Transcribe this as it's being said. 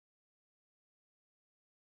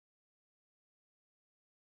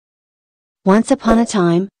Once upon a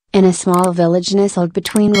time, in a small village nestled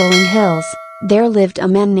between rolling hills, there lived a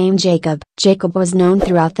man named Jacob. Jacob was known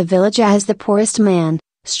throughout the village as the poorest man,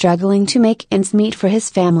 struggling to make ends meet for his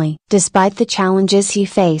family. Despite the challenges he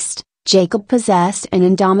faced, Jacob possessed an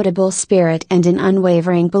indomitable spirit and an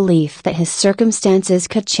unwavering belief that his circumstances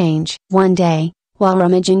could change. One day, while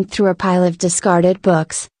rummaging through a pile of discarded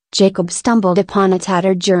books, Jacob stumbled upon a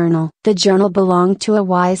tattered journal. The journal belonged to a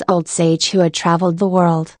wise old sage who had traveled the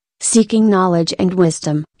world, seeking knowledge and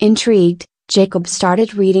wisdom. Intrigued, Jacob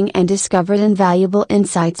started reading and discovered invaluable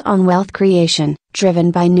insights on wealth creation.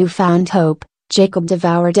 Driven by newfound hope, Jacob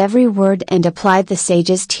devoured every word and applied the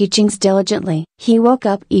sage's teachings diligently. He woke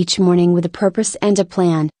up each morning with a purpose and a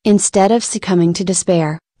plan. Instead of succumbing to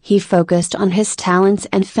despair, he focused on his talents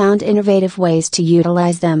and found innovative ways to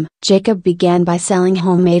utilize them. Jacob began by selling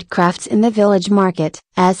homemade crafts in the village market.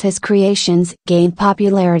 As his creations gained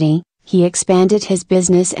popularity, he expanded his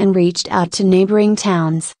business and reached out to neighboring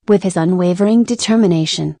towns. With his unwavering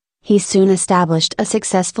determination, he soon established a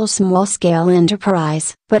successful small-scale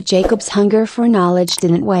enterprise. But Jacob's hunger for knowledge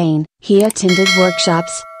didn't wane. He attended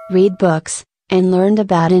workshops, read books, and learned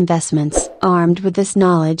about investments. Armed with this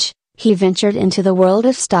knowledge, he ventured into the world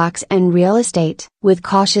of stocks and real estate. With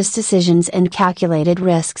cautious decisions and calculated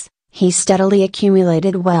risks, he steadily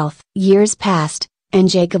accumulated wealth. Years passed, and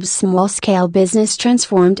Jacob's small-scale business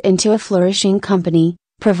transformed into a flourishing company,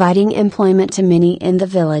 providing employment to many in the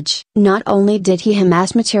village. Not only did he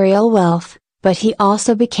amass material wealth, but he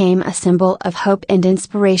also became a symbol of hope and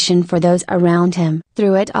inspiration for those around him.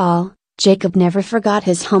 Through it all, Jacob never forgot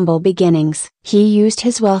his humble beginnings. He used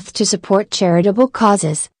his wealth to support charitable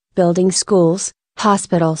causes, building schools,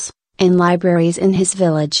 hospitals, and libraries in his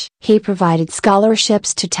village. He provided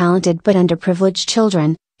scholarships to talented but underprivileged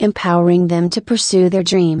children, empowering them to pursue their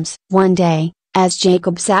dreams. One day, as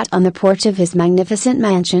Jacob sat on the porch of his magnificent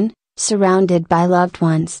mansion, surrounded by loved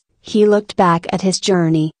ones, he looked back at his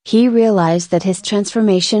journey. He realized that his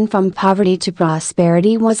transformation from poverty to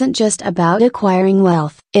prosperity wasn't just about acquiring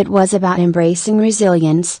wealth. It was about embracing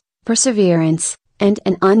resilience, perseverance, and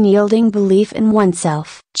an unyielding belief in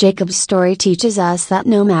oneself. Jacob's story teaches us that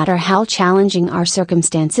no matter how challenging our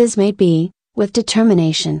circumstances may be, with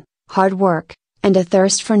determination, hard work, and a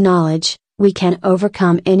thirst for knowledge, we can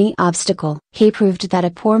overcome any obstacle. He proved that a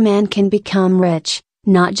poor man can become rich,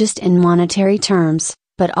 not just in monetary terms,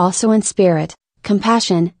 but also in spirit,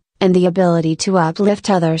 compassion, and the ability to uplift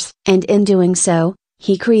others. And in doing so,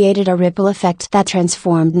 he created a ripple effect that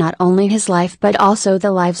transformed not only his life but also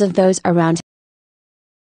the lives of those around him.